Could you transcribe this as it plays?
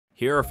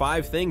Here are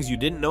 5 things you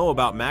didn't know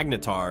about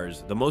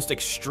magnetars, the most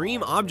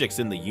extreme objects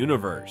in the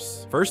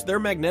universe. First, their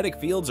magnetic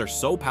fields are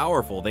so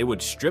powerful they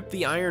would strip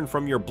the iron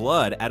from your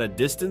blood at a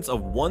distance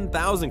of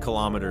 1,000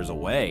 kilometers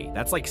away.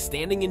 That's like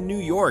standing in New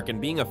York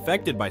and being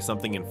affected by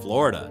something in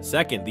Florida.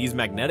 Second, these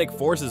magnetic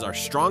forces are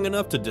strong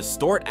enough to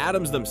distort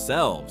atoms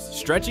themselves,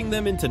 stretching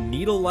them into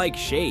needle-like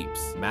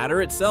shapes.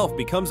 Matter itself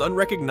becomes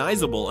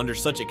unrecognizable under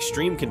such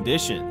extreme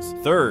conditions.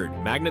 Third,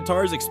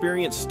 magnetars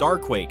experience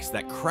starquakes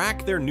that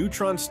crack their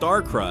neutron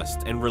star crust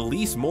and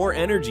release more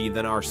energy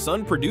than our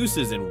sun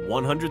produces in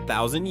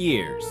 100,000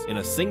 years, in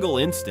a single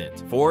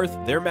instant. Fourth,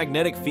 their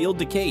magnetic field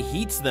decay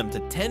heats them to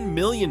 10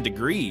 million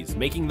degrees,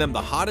 making them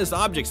the hottest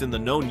objects in the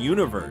known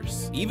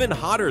universe, even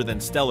hotter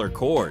than stellar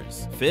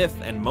cores. Fifth,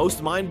 and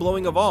most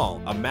mind-blowing of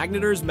all, a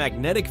magnetar's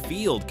magnetic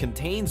field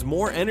contains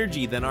more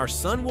energy than our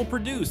sun will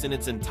produce in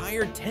its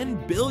entire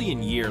 10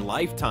 billion year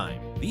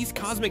lifetime. These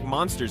cosmic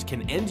monsters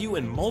can end you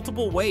in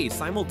multiple ways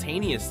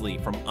simultaneously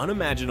from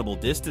unimaginable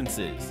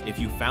distances. If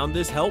you found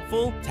this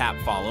helpful, tap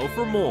follow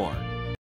for more.